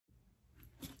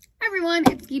everyone,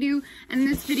 it's Gidu, and in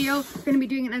this video I'm going to be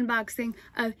doing an unboxing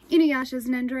of Inuyasha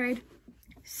Nendoroid.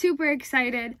 Super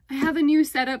excited. I have a new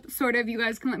setup, sort of. You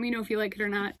guys can let me know if you like it or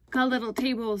not. Got little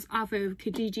tables off of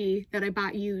Kijiji that I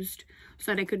bought used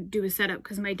so that I could do a setup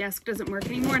because my desk doesn't work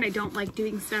anymore and I don't like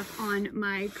doing stuff on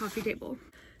my coffee table.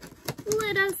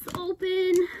 Let us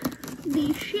open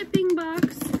the shipping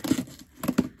box.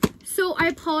 So I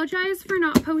apologize for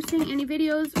not posting any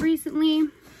videos recently.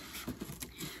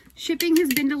 Shipping has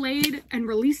been delayed and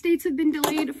release dates have been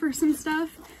delayed for some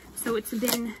stuff. So it's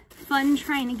been fun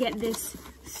trying to get this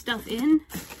stuff in.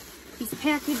 He's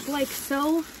packaged like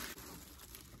so.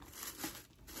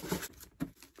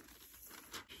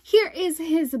 Here is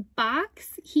his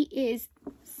box. He is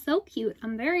so cute.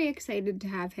 I'm very excited to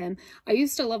have him. I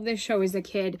used to love this show as a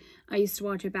kid. I used to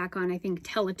watch it back on, I think,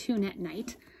 Teletoon at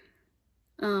night.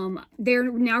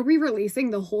 They're now re-releasing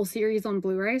the whole series on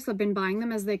Blu-ray, so I've been buying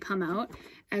them as they come out,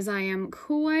 as I am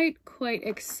quite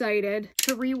excited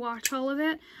to rewatch all of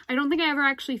it. I don't think I ever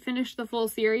actually finished the full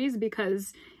series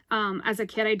because as a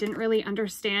kid I didn't really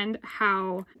understand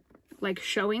how like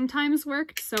showing times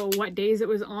worked, so what days it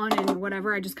was on and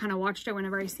whatever. I just kind of watched it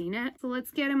whenever I seen it. So let's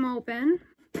get him open.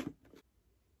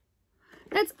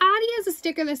 That's odd, he has a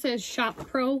sticker that says Shop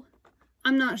Pro.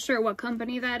 I'm not sure what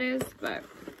company that is, but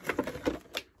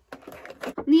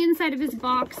on the inside of his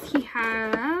box, he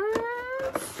has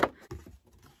a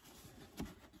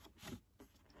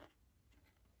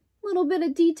little bit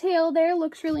of detail there.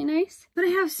 Looks really nice. But I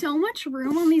have so much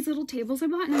room on these little tables I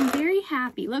bought, and I'm very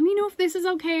happy. Let me know if this is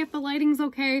okay, if the lighting's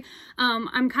okay.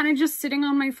 I'm kind of just sitting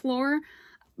on my floor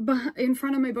in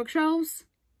front of my bookshelves.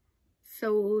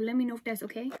 So let me know if that's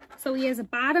okay. So he has a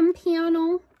bottom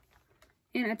panel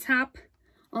and a top.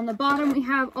 On the bottom, we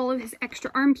have all of his extra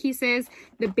arm pieces,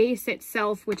 the base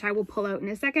itself, which I will pull out in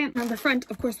a second. On the front,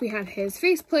 of course, we have his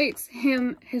face plates,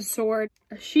 his sword,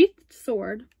 a sheathed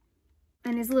sword,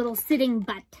 and his little sitting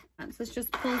butt. So this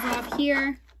just pulls off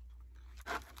here.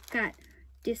 Got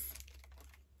this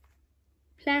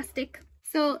plastic.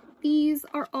 So these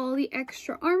are all the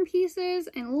extra arm pieces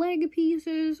and leg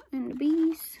pieces and the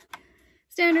base.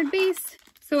 Standard base.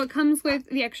 So it comes with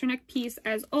the extra neck piece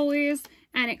as always.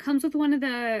 And it comes with one of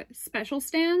the special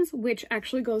stands, which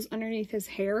actually goes underneath his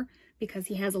hair because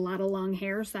he has a lot of long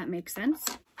hair, so that makes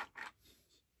sense.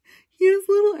 He has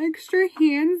little extra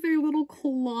hands, they're little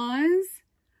claws.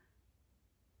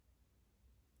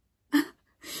 I love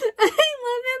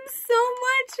him so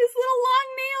much, his little long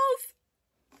nails.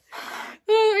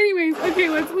 Oh, anyways, okay,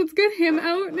 let's get him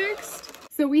out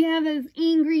next. So we have his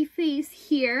angry face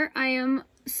here. I am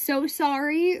so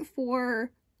sorry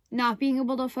for not being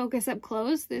able to focus up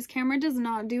close. This camera does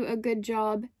not do a good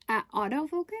job at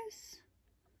autofocus.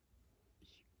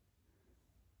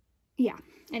 Yeah,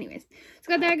 anyways. So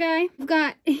got that guy. We've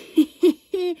got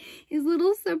his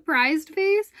little surprised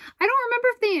face. I don't remember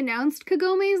if they announced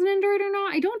Kagome's Nendoroid or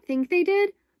not. I don't think they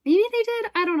did. Maybe they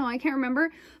did. I don't know. I can't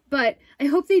remember. But I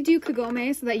hope they do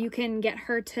Kagome so that you can get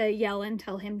her to yell and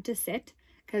tell him to sit,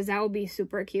 because that would be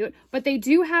super cute. But they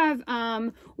do have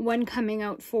one coming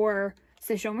out for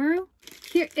Sesshomaru.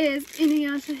 Here is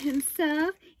Inuyasha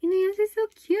himself. Inuyasha's so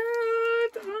cute.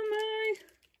 Oh my.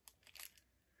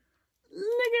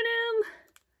 Look at him.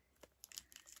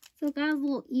 So got his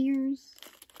little ears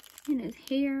and his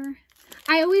hair.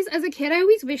 As a kid, I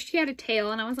always wished he had a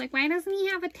tail. And I was like, why doesn't he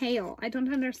have a tail? I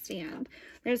don't understand.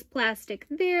 There's plastic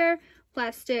there.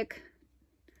 Plastic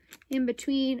in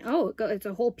between. Oh, it's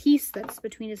a whole piece that's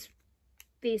between his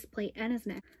faceplate and his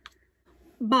neck.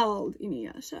 Bald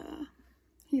Inuyasha.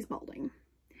 He's balding.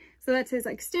 So that's his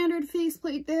like standard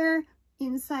faceplate there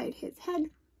inside his head.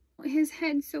 His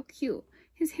head's so cute.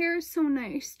 His hair is so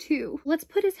nice too. Let's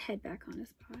put his head back on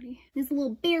his body. His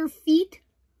little bare feet.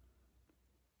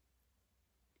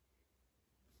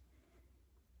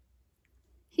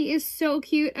 He is so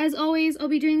cute. As always, I'll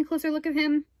be doing a closer look of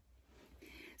him.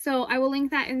 So I will link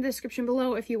that in the description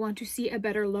below if you want to see a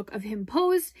better look of him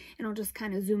posed. And I'll just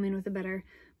kind of zoom in with a better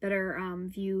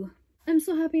view. I'm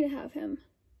so happy to have him.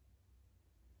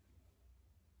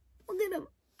 Look at him.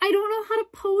 I don't know how to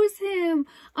pose him.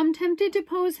 I'm tempted to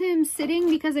pose him sitting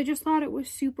because I just thought it was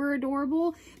super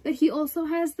adorable. But he also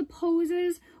has the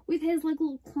poses with his like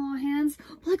little claw hands.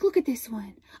 Like, look at this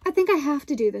one. I think I have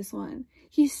to do this one.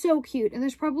 He's so cute. And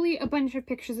there's probably a bunch of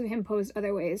pictures of him posed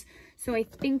other ways. So I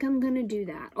think I'm going to do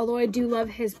that. Although I do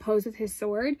love his pose with his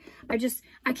sword. I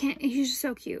can't, he's just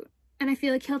so cute. And I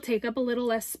feel like he'll take up a little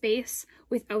less space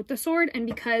without the sword. And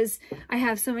because I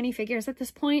have so many figures at this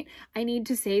point, I need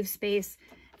to save space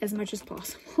as much as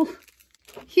possible.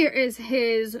 Here is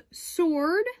his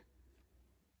sword.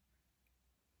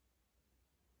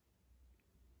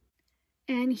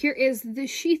 And here is the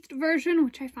sheathed version,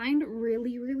 which I find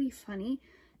really, really funny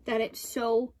that it's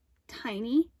so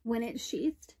tiny when it's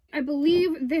sheathed. I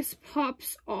believe this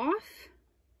pops off.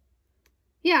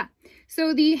 Yeah,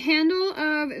 so the handle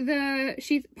of the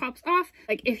sheath pops off.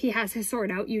 Like if he has his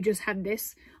sword out, you just have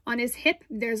this on his hip.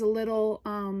 There's a little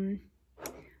bump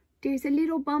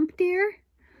there.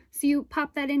 So you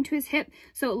pop that into his hip.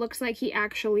 So it looks like he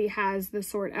actually has the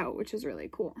sword out, which is really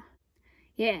cool.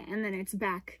 Yeah, and then it's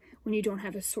back when you don't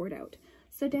have a sword out.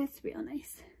 So that's real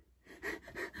nice.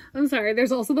 I'm sorry,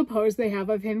 there's also the pose they have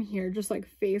of him here, just like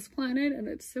face planted, and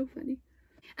it's so funny.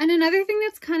 And another thing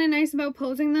that's kind of nice about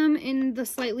posing them in the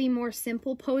slightly more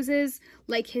simple poses,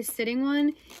 like his sitting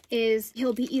one, is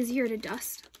he'll be easier to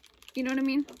dust. You know what I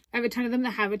mean? I have a ton of them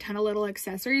that have a ton of little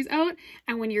accessories out,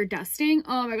 and when you're dusting,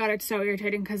 oh my god, it's so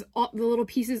irritating because all the little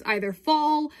pieces either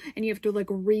fall and you have to like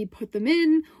re-put them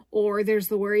in, or there's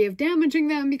the worry of damaging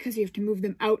them because you have to move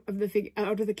them out of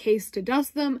the case to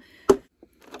dust them.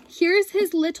 Here's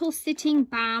his little sitting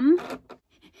bum. And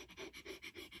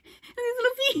his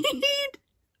little feet.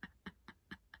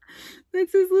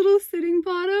 That's his little sitting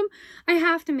bottom. I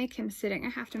have to make him sitting. I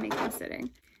have to make him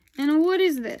sitting. And what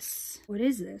is this? What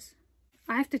is this?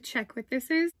 I have to check what this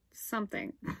is.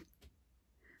 Something.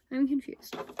 I'm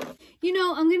confused. You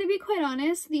know, I'm gonna be quite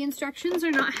honest. The instructions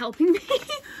are not helping me.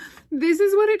 This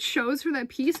is what it shows for that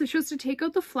piece. It shows to take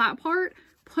out the flat part,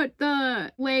 put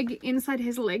the leg inside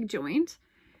his leg joint,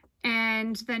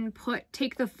 and then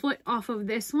take the foot off of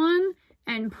this one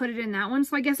and put it in that one.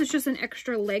 So I guess it's just an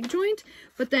extra leg joint,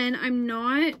 but then I'm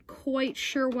not quite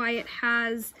sure why it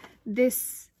has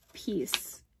this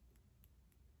piece,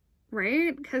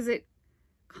 right? Because it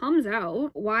comes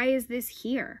out. Why is this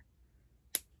here?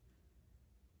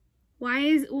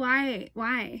 Why?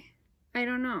 I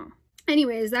don't know.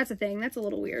 Anyways, that's a thing. That's a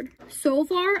little weird. So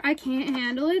far, I can't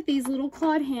handle it. These little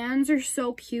clawed hands are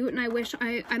so cute, and I wish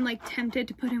I'm like tempted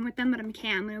to put him with them, but I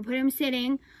can't. I'm gonna put him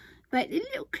sitting. But the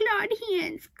little clawed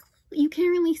hands, you can't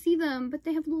really see them, but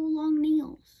they have little long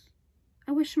nails.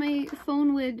 I wish my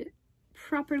phone would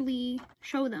properly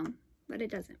show them, but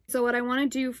it doesn't. So what I want to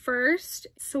do first,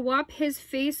 swap his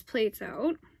face plates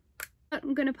out.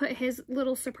 I'm gonna put his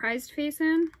little surprised face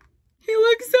in. He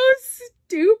looks so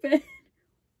stupid.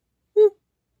 Ooh.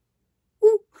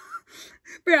 Ooh.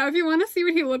 But yeah, if you want to see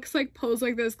what he looks like posed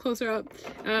like this closer up,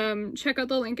 check out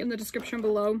the link in the description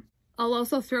below. I'll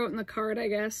also throw it in the card, I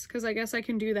guess, because I guess I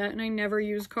can do that, and I never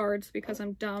use cards because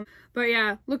I'm dumb. But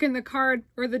yeah, look in the card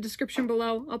or the description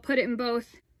below. I'll put it in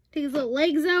both. Take his little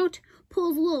legs out, pull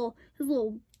his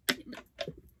little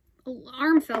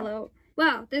arm fell out.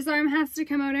 Wow, this arm has to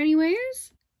come out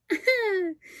anyways.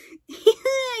 He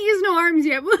has no arms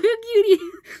yet, but look how cute he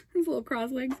is. His little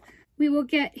cross legs. We will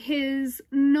get his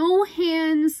no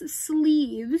hands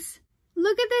sleeves.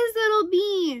 Look at this little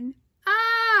bean.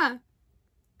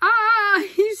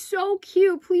 He's so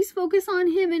cute. Please focus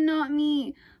on him and not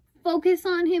me. Focus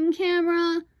on him,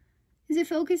 camera. Is it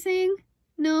focusing?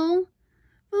 No?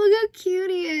 But look how cute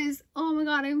he is. Oh my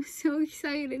god, I'm so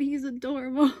excited. He's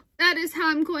adorable. That is how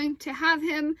I'm going to have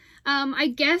him. I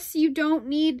guess you don't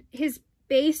need his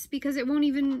base because it won't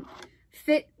even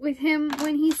fit with him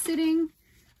when he's sitting,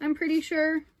 I'm pretty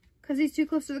sure, because he's too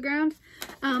close to the ground.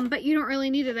 But you don't really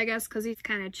need it, I guess, because he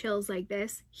kind of chills like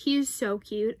this. He is so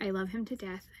cute. I love him to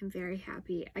death. I'm very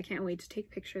happy. I can't wait to take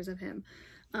pictures of him.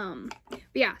 But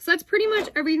yeah, so that's pretty much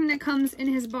everything that comes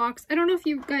in his box. I don't know if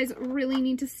you guys really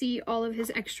need to see all of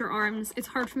his extra arms. It's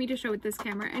hard for me to show with this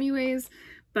camera anyways,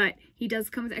 but he does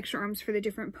come with extra arms for the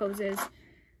different poses.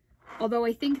 Although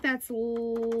I think that's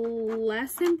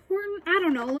less important. I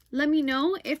don't know. Let me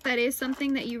know if that is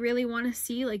something that you really want to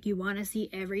see. Like you want to see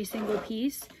every single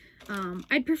piece.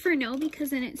 I'd prefer no,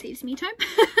 because then it saves me time.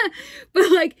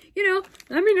 But like, you know,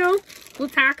 let me know. We'll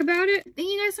talk about it. Thank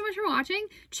you guys so much for watching.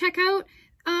 Check out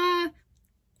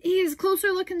his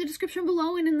closer look in the description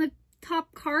below and in the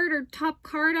top card,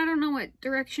 I don't know what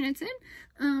direction it's in.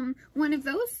 One of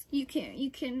those. You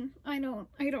can I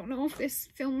don't know if this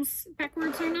films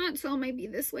backwards or not, so it might be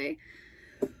this way.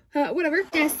 Whatever.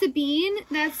 That's the bean.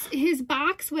 That's his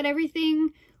box, what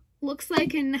everything looks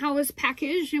like and how it's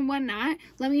packaged and whatnot.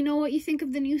 Let me know what you think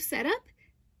of the new setup.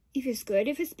 If it's good,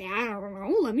 if it's bad, I don't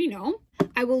know. Let me know.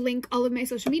 I will link all of my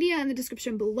social media in the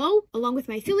description below, along with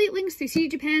my affiliate links through CD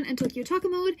Japan and Tokyo Taco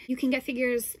Mode. You can get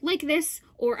figures like this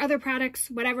or other products,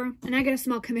 whatever, and I get a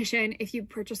small commission if you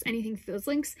purchase anything through those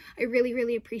links. I really,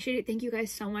 really appreciate it. Thank you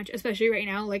guys so much, especially right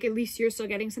now. Like, at least you're still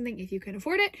getting something if you can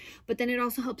afford it, but then it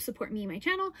also helps support me and my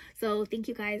channel. So thank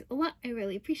you guys a lot. I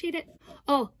really appreciate it.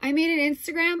 Oh, I made an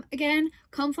Instagram again.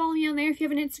 Come follow me on there if you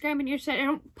have an Instagram and you're set. I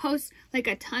don't post like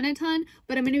a ton,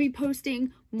 but I'm going to be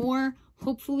posting more,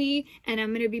 hopefully, and I'm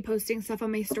going to be posting stuff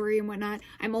on my story and whatnot.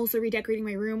 I'm also redecorating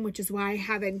my room, which is why I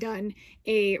haven't done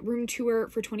a room tour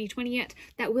for 2020 yet.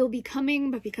 That will be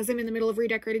coming, but because I'm in the middle of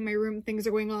redecorating my room, things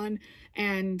are going on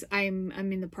and I'm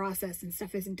in the process and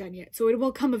stuff isn't done yet. So it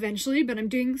will come eventually, but I'm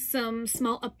doing some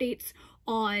small updates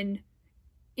on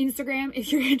Instagram.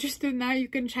 If you're interested in that, you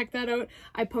can check that out.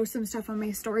 I post some stuff on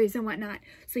my stories and whatnot.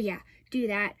 So yeah, do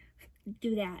that.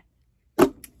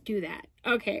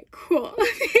 Okay, cool.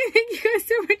 Thank you guys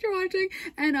so much for watching,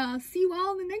 and I'll see you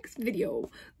all in the next video.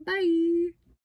 Bye.